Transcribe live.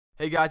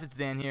Hey guys, it's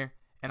Dan here,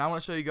 and I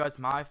want to show you guys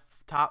my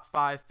top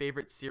 5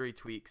 favorite Siri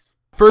tweaks.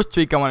 First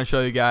tweak I want to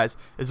show you guys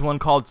is one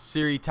called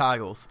Siri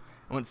Toggles.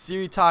 And what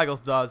Siri Toggles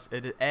does,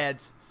 it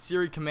adds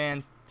Siri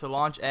commands to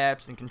launch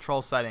apps and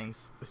control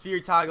settings. With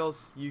Siri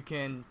Toggles, you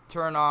can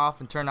turn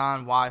off and turn on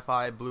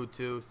Wi-Fi,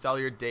 Bluetooth,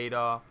 cellular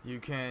data. You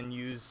can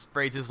use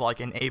phrases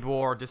like enable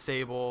or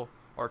disable,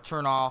 or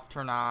turn off,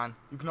 turn on.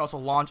 You can also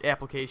launch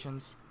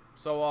applications.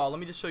 So let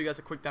me just show you guys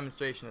a quick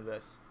demonstration of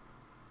this.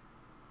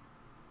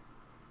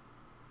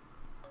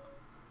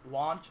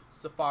 Launch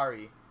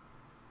Safari.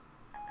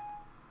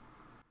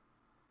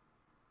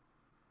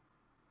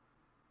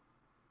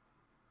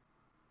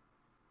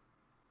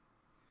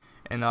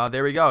 And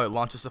there we go, it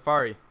launches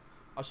Safari.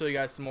 I'll show you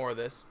guys some more of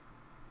this.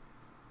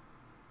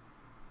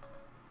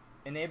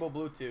 Enable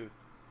Bluetooth.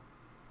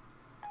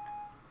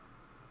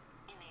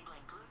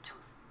 Enabling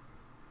Bluetooth.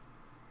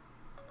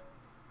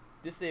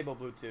 Disable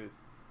Bluetooth.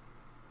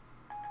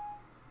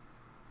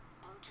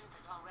 Bluetooth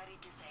is already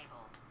disabled.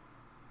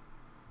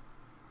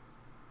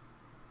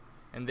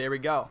 And there we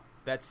go.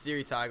 That's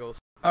Siri Toggles.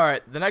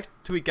 Alright, the next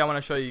tweak I want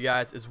to show you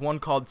guys is one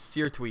called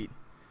Siri Tweet.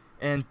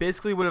 And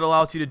basically what it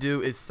allows you to do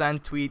is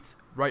send tweets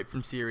right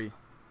from Siri.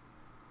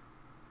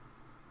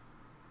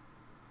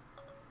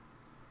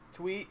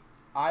 Tweet,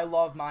 I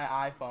love my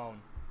iPhone.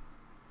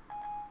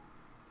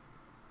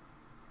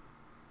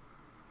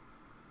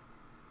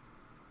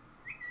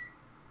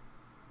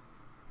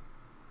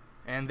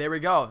 And there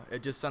we go.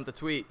 It just sent the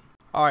tweet.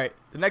 Alright,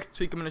 the next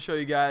tweak I'm going to show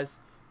you guys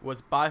was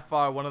by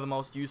far one of the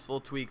most useful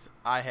tweaks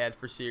I had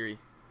for Siri.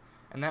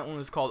 And that one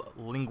is called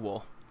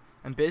Lingual.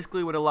 And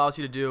basically what it allows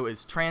you to do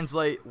is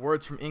translate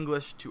words from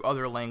English to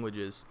other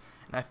languages.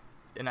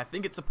 And I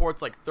think it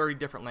supports like 30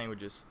 different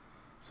languages.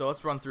 So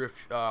let's run through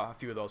a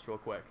few of those real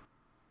quick.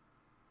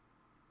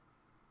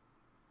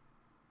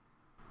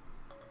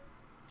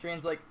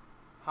 Translate,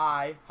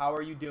 hi, how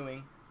are you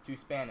doing, to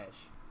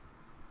Spanish.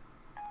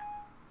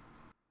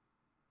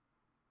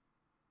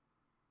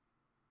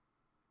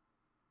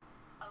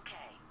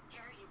 Okay,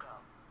 here you go.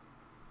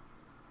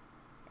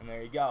 And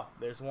there you go,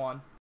 there's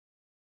one.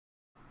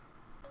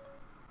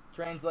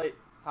 Translate,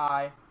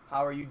 hi,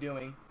 how are you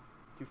doing,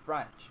 to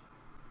French.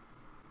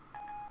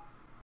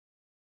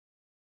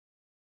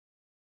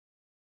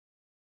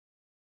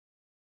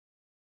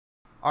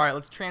 Alright,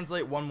 let's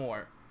translate one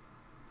more.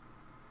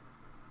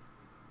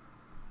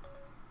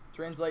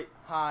 Translate,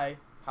 hi,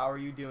 how are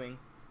you doing,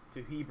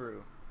 to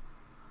Hebrew.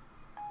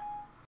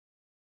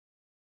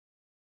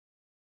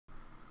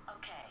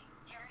 Okay,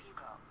 here you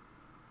go.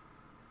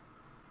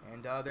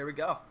 And there we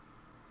go.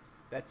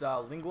 That's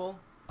Lingual.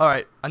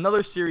 Alright,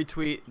 another Siri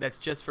tweet that's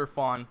just for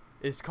fun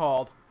is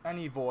called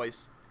Any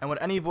Voice. And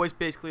what Any Voice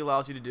basically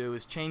allows you to do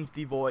is change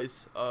the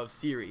voice of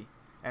Siri.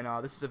 And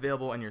this is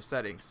available in your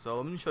settings. So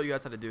let me show you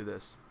guys how to do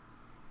this.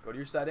 Go to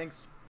your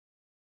settings.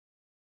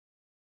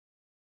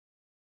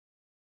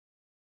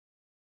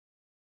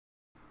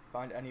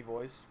 Find Any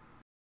Voice.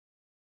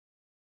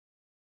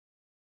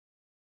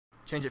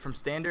 Change it from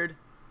standard.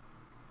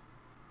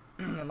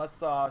 And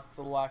let's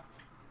select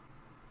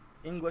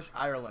English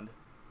Ireland.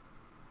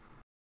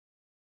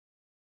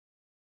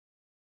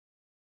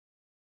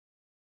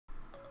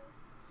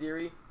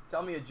 Siri,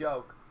 tell me a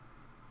joke.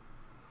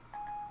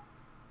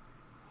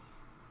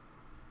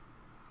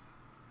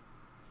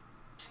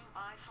 Two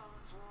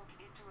iPhones walk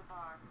into a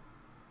bar.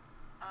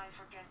 I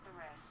forget the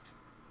rest.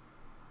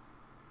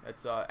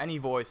 That's Any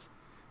Voice.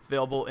 It's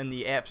available in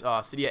the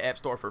Cydia App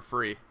Store for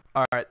free.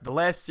 Alright, the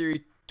last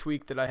Siri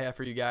tweak that I have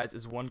for you guys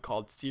is one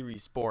called Siri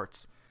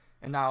Sports.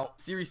 And now,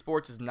 Siri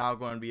Sports is now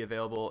going to be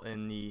available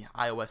in the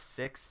iOS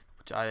 6,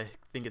 which I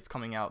think it's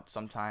coming out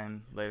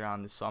sometime later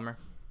on this summer.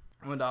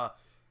 And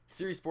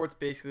Siri Sports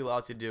basically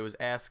allows you to do is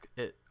ask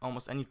it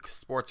almost any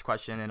sports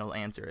question and it'll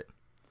answer it.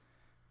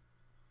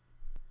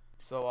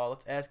 So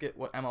let's ask it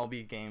what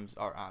MLB games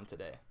are on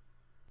today.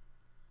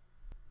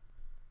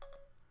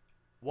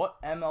 What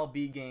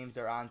MLB games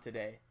are on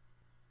today?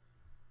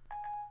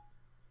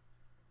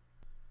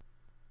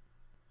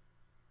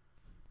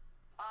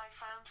 I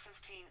found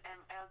 15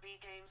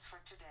 MLB games for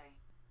today.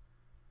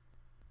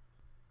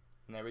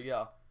 And there we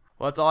go.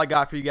 Well, that's all I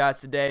got for you guys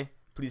today.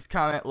 Please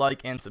comment,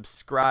 like, and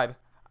subscribe.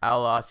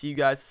 I'll see you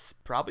guys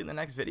probably in the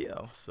next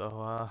video.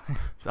 So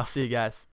I'll see you guys.